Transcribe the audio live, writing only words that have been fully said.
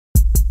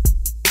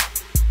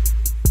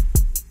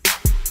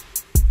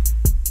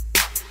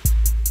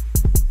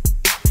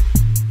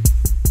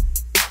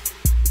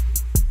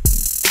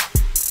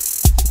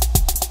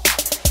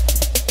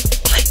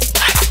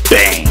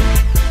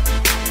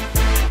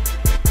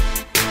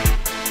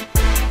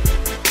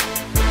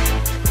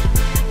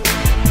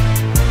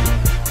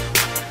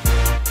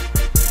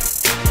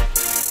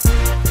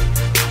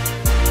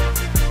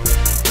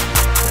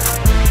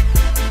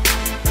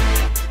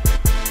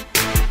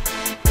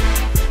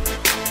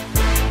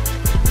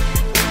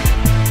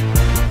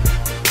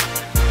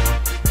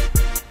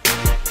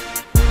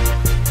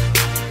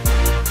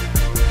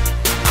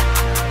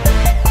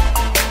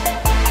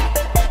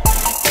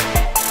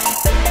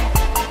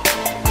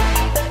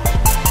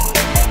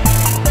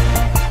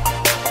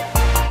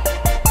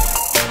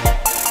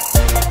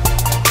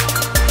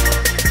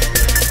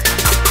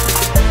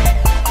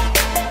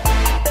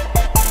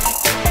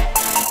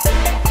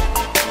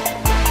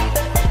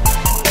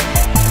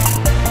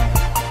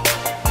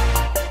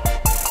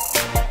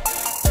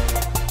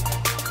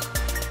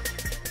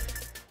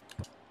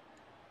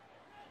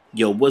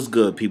Yo, what's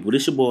good, people?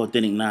 This your boy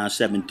Authentic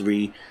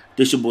 973.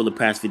 This your boy the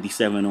Past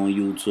 57 on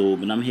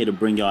YouTube, and I'm here to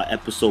bring y'all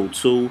episode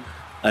 2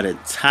 of the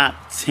top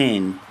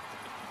 10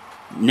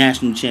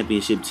 national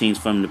championship teams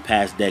from the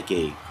past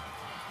decade.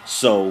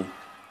 So,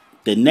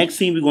 the next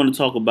team we're going to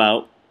talk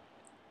about,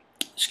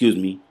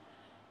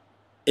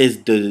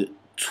 is the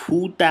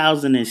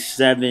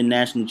 2007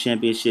 national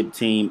championship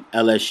team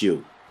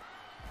LSU.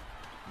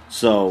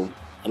 So,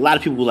 a lot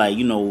of people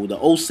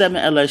the 07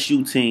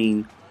 LSU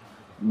team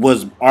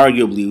was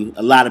arguably,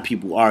 a lot of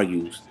people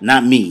argues,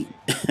 not me.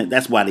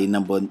 That's why they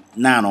number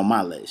 9 on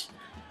my list.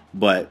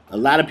 But a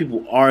lot of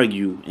people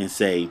argue and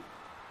say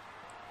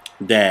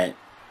that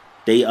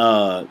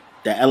that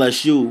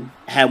LSU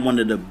had one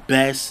of the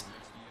best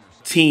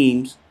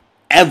teams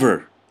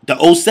ever,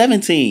 the 07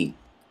 team.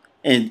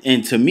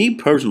 And to me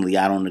personally,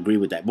 I don't agree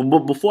with that. But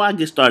before I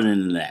get started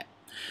into that,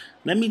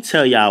 let me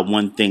tell y'all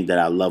one thing that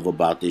I love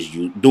about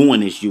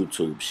doing this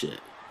YouTube shit.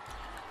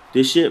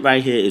 This shit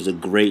right here is a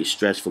great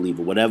stress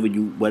reliever. Whatever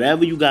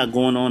you got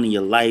going on in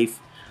your life,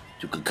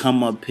 you can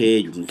come up here,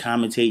 you can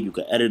commentate, you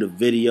can edit a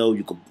video,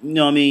 you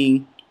know what I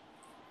mean?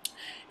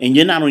 And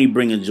you're not only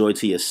bringing joy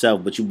to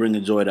yourself, but you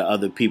bringing joy to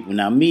other people.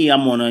 Now me,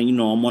 I'm on a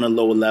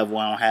lower level.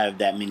 I don't have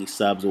that many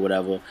subs or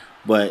whatever.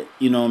 But,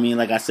 you know what I mean?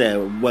 Like I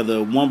said,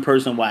 whether one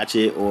person watch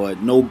it or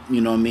no,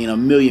 you know what I mean, a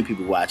million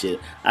people watch it,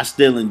 I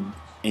still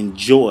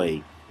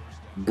enjoy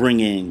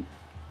bringing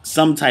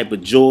some type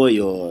of joy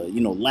or,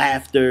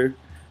 laughter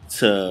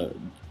to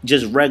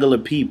just regular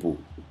people,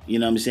 you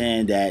know what I'm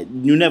saying, that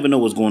you never know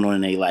what's going on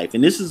in their life.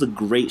 And this is a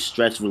great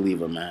stress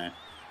reliever, man.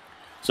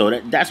 So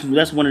that's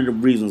one of the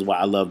reasons why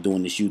I love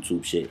doing this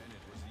YouTube shit.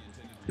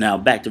 Now,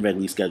 back to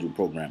regularly scheduled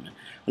programming.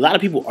 A lot of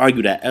people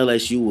argue that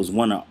LSU was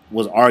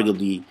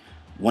arguably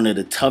one of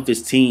the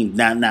toughest teams.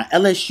 Now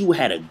LSU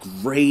had a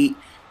great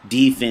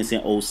defense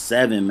in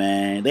 07,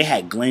 man. They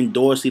had Glenn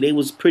Dorsey. They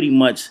was pretty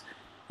much,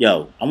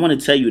 I want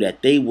to tell you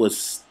that they was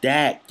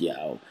stacked,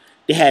 yo.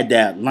 They had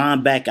that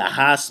linebacker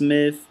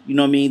Highsmith, you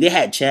know what I mean? They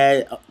had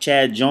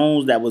Chad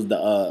Jones, that was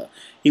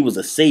he was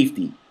a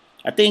safety.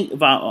 I think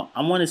I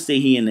want to say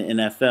he in the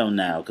NFL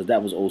now, because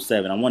that was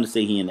 07. I want to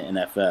say he in the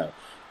NFL.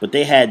 But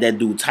they had that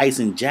dude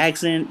Tyson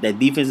Jackson, that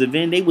defensive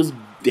end. They was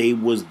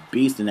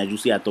beasting. As you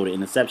see, I throw the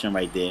interception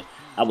right there.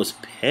 I was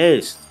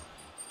pissed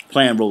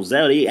playing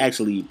Roselle. They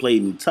actually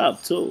played me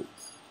tough too.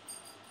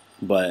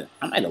 But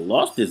I might have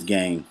lost this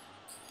game.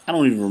 I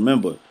don't even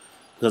remember,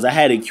 because I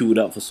had it queued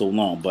up for so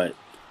long. But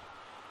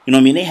you know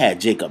what I mean? They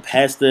had Jacob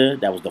Hester.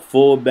 That was the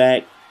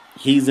fullback.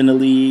 He's in the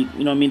league.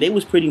 You know what I mean? They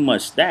was pretty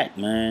much stacked,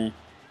 man.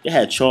 They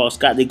had Charles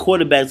Scott. They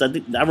quarterbacks, I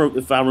think,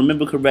 if I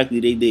remember correctly,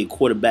 they did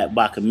quarterback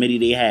by committee.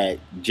 They had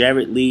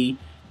Jarrett Lee.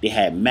 They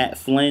had Matt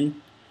Flynn.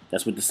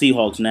 That's with the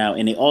Seahawks now.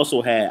 And they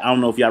also had, I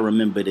don't know if y'all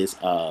remember this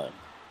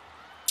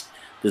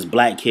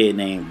black kid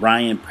named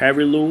Ryan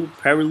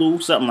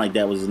Perilou, something like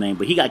that was his name.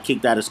 But he got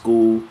kicked out of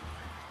school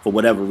for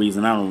whatever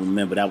reason. I don't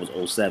remember. That was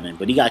 07.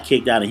 But he got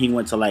kicked out and he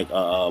went to like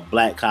a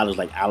black college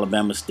like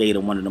Alabama State or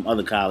one of them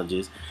other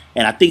colleges.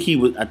 And I think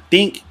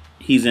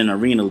he's in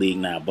Arena League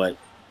now. But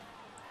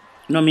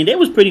you know what I mean? They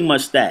was pretty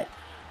much stacked.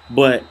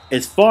 But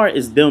as far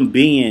as them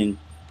being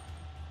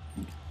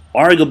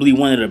arguably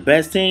one of the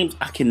best teams,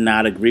 I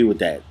cannot agree with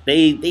that.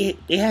 They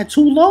had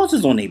 2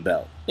 losses on their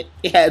belt.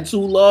 They had 2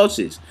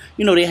 losses.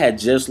 You know, they had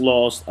just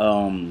lost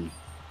LaRon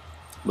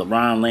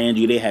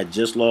Landry. They had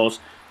just lost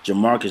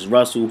Jamarcus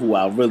Russell, who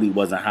I really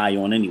wasn't high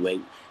on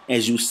anyway.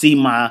 As you see,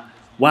 my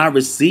wide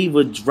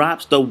receiver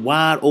drops the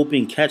wide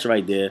open catch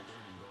right there.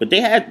 But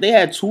they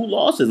had 2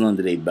 losses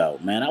under their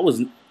belt, man.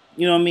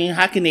 You know what I mean?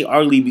 How can they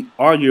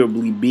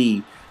arguably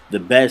be the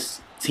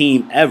best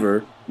team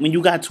ever when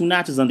you got 2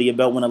 notches under your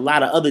belt, when a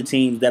lot of other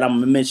teams that I'm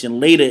going to mention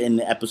later in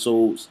the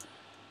episodes,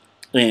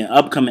 in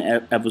upcoming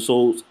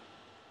episodes,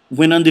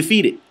 went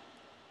undefeated?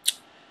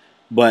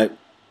 But,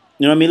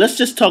 you know what I mean? Let's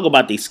just talk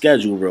about their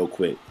schedule real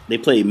quick. They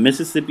played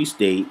Mississippi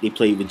State. They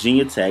played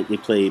Virginia Tech. They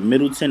played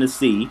Middle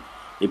Tennessee.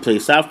 They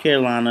played South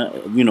Carolina,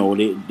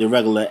 the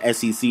regular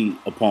SEC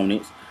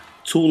opponents.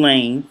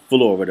 Tulane,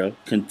 Florida,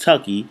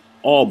 Kentucky,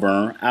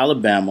 Auburn,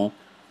 Alabama,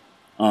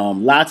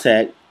 La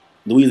Tech,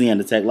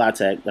 Louisiana Tech, La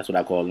Tech, that's what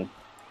I call them.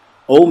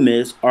 Ole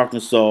Miss,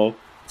 Arkansas,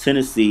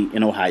 Tennessee,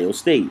 and Ohio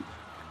State.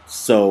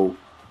 So,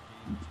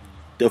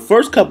 the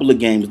first couple of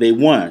games they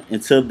won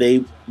until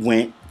they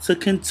went to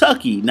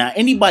Kentucky. Now,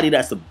 anybody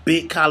that's a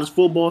big college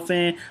football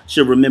fan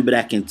should remember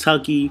that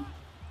Kentucky.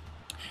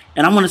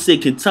 And I want to say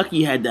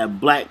Kentucky had that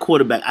black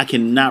quarterback. I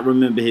cannot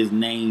remember his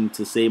name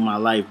to save my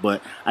life,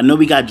 but I know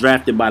we got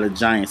drafted by the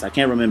Giants. I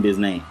can't remember his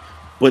name.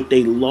 But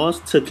they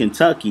lost to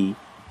Kentucky.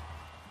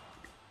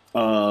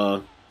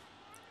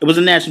 It was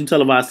a national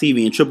televised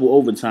TV in triple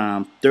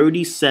overtime,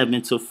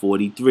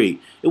 37-43.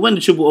 It wasn't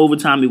a triple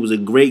overtime. It was a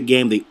great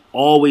game. They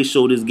always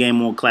show this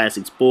game on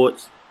Classic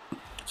Sports.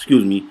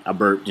 Excuse me, I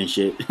burped and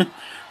shit.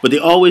 But they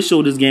always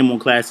show this game on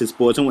Classic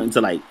Sports. I went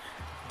into like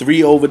 3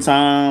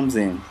 overtimes,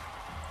 and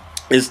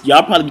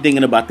y'all probably be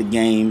thinking about the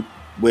game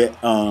where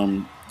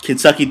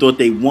Kentucky thought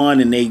they won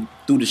and they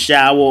threw the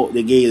shower.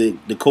 They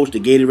gave the coach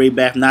the Gatorade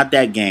bath. Not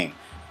that game.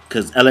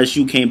 because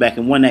LSU came back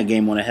and won that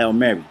game on a Hail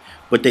Mary.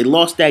 But they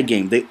lost that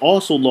game. They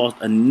also lost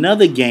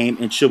another game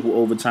in triple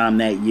overtime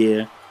that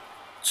year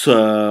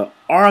to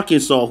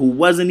Arkansas, who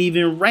wasn't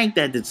even ranked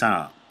at the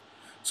time.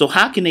 So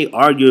how can they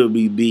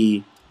arguably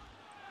be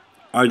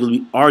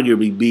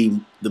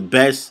the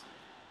best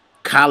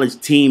college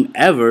team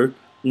ever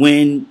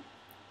when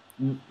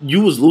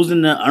you was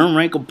losing to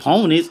unranked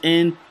opponents?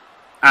 And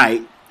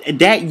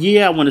that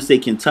year I want to say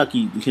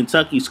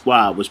Kentucky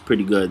squad was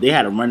pretty good. They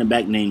had a running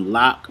back named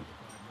Locke.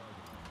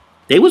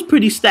 They was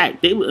pretty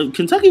stacked.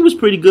 Kentucky was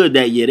pretty good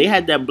that year. They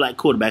had that black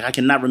quarterback. I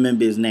cannot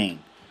remember his name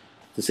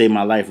to save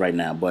my life right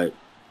now, but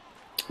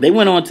they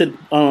went on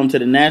to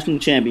the national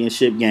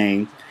championship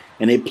game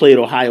and they played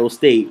Ohio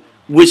State,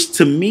 which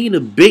to me the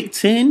Big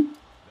Ten.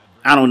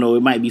 I don't know.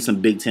 It might be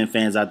some Big Ten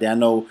fans out there. I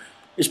know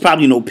it's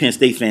probably no Penn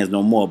State fans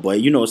no more, but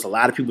it's a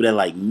lot of people that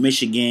like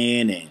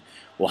Michigan and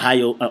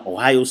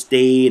Ohio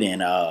State,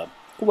 and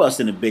who else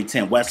in the Big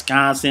Ten?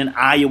 Wisconsin,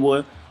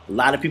 Iowa. A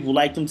lot of people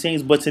like them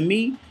teams, but to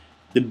me,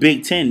 the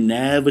Big Ten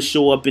never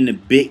show up in the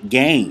big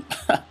game.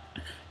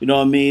 You know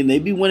what I mean? They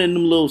be winning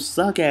them little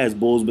suck-ass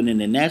bowls, but in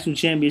the national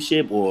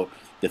championship or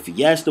the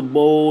Fiesta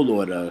Bowl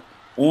or the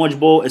Orange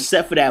Bowl,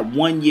 except for that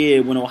one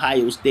year when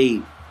Ohio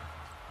State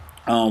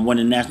won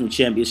the national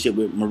championship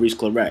with Maurice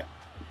Claret.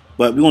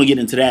 But we're going to get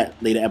into that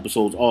later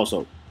episodes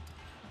also.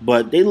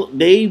 But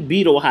they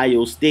beat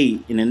Ohio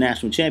State in the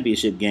national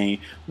championship game,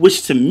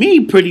 which to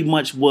me pretty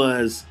much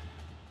was,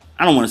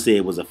 I don't want to say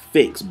it was a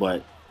fix,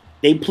 but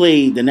they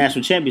played the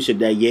national championship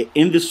that year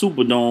in the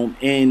Superdome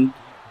in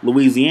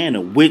Louisiana,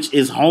 which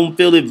is home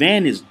field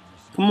advantage.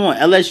 Come on,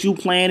 LSU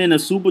playing in the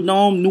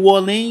Superdome, New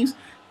Orleans.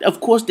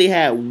 Of course, they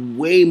had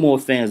way more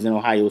fans than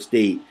Ohio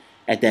State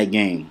at that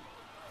game.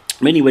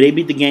 But anyway, they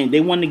beat the game.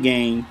 They won the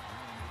game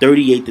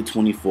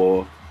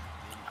 38-24.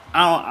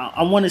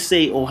 I want to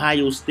say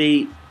Ohio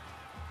State.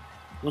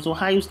 Was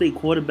Ohio State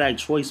quarterback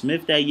Troy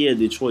Smith that year?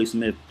 Did Troy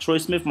Smith? Troy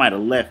Smith might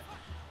have left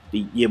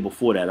the year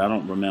before that. I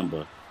don't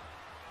remember.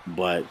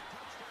 But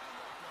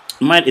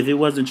if it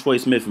wasn't Troy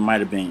Smith, it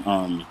might have been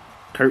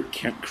Kurt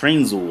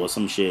Krenzel or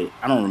some shit.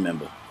 I don't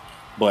remember.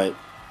 But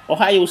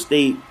Ohio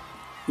State,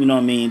 you know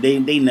what I mean?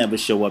 They never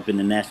show up in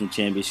the national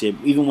championship.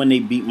 Even when they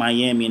beat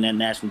Miami in that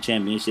national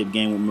championship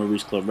game with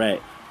Maurice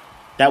Claret,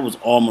 that was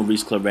all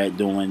Maurice Claret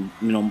doing.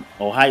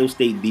 Ohio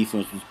State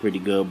defense was pretty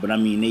good, but I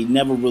mean, they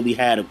never really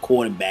had a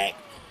quarterback.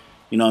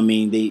 You know what I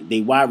mean? They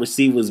wide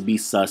receivers be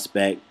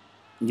suspect.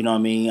 You know what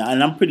I mean?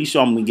 And I'm pretty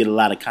sure I'm going to get a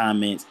lot of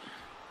comments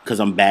because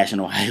I'm bashing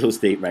Ohio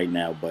State right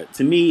now. But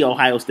to me,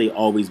 Ohio State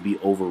always be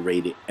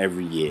overrated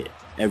every year.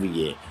 Every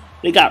year.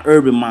 They got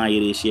Urban Meyer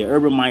this year.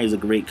 Urban Meyer is a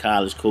great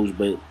college coach,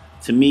 but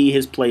to me,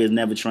 his players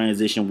never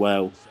transition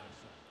well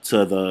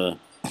to the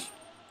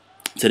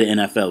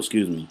NFL.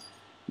 Excuse me.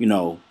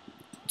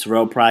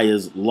 Terrell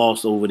Pryor's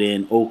lost over there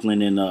in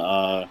Oakland in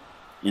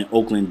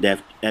Oakland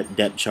depth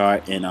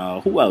chart, and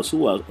who else?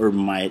 Urban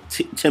Meyer,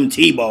 Tim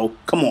Tebow.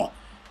 Come on,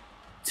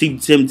 Tim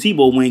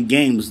Tebow win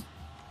games.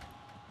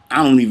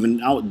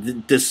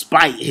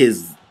 Despite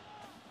his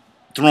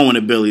throwing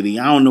ability,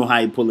 I don't know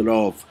how he pull it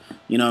off.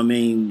 You know what I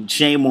mean?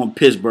 Shame on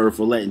Pittsburgh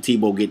for letting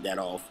Tebow get that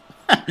off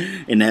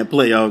in that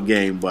playoff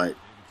game. But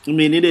I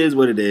mean, it is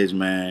what it is,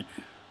 man.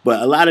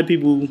 But a lot of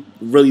people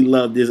really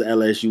love this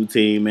LSU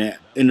team, man.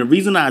 And the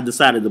reason I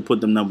decided to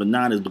put them number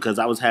 9 is because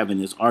I was having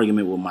this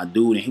argument with my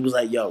dude, and he was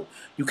like, yo,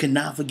 you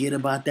cannot forget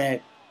about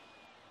that.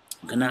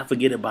 You cannot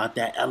forget about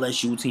that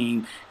LSU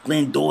team.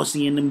 Glenn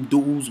Dorsey and them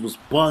dudes was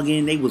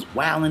bugging. They was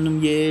wilding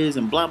them years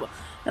and blah, blah.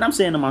 And I'm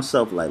saying to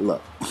myself, like,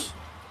 look,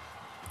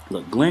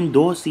 Glenn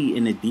Dorsey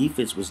and the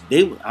defense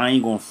I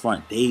ain't going to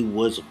front. They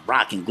was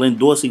rocking. Glenn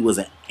Dorsey was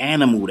an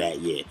animal that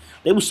year.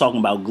 They was talking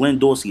about Glenn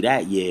Dorsey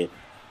that year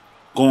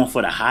going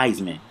for the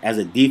Heisman as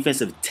a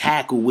defensive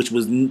tackle, which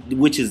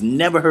is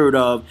never heard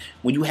of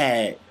when you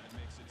had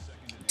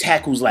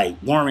tackles like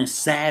Warren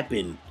Sapp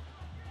and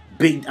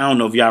I don't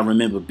know if y'all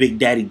remember Big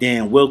Daddy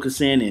Dan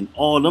Wilkerson and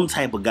all them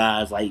type of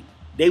guys. Like,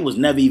 they was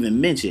never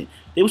even mentioned.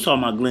 They was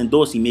talking about Glenn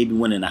Dorsey maybe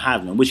winning the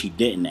Heisman, which he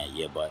didn't that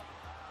year, but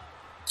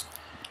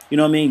you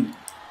know what I mean?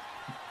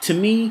 To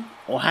me,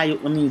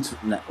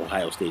 not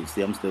Ohio State.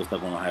 See, I'm still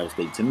stuck on Ohio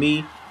State. To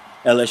me,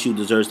 LSU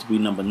deserves to be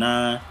number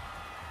 9.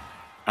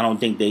 I don't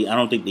think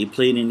they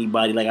played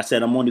anybody. Like I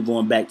said, I'm only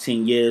going back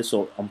 10 years,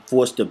 so I'm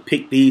forced to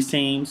pick these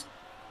teams.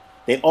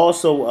 They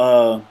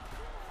also,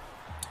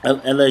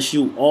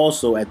 LSU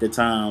also at the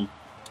time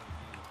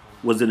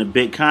was in a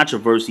big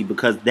controversy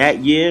because that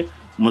year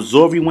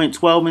Missouri went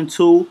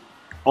 12-2.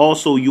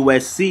 Also,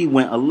 USC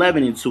went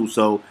 11-2.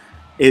 So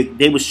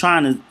they was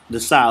trying to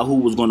decide who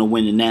was going to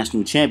win the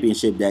national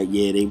championship that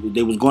year.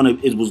 It was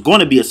going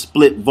to be a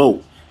split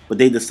vote, but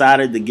they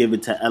decided to give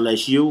it to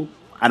LSU.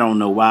 I don't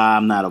know why.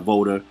 I'm not a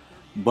voter,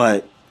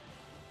 but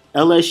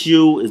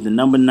LSU is the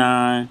number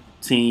 9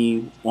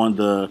 team on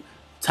the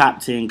top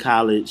 10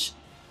 college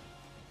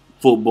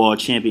football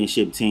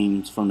championship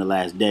teams from the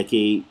last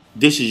decade.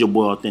 This is your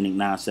boy Authentic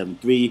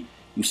 973.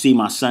 You see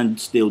my son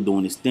still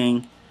doing his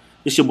thing.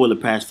 It's your boy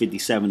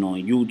LePass57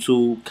 on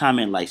YouTube.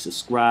 Comment, like,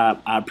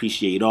 subscribe. I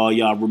appreciate all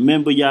y'all.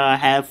 Remember, y'all,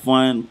 have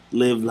fun,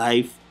 live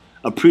life,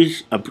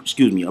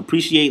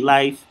 appreciate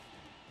life,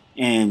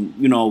 and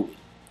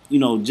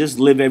just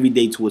live every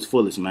day to its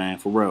fullest, man.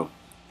 For real.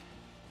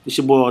 It's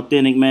your boy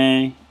Authentic,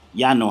 man.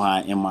 Y'all know how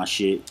I end my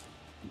shit.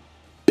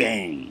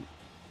 Bang.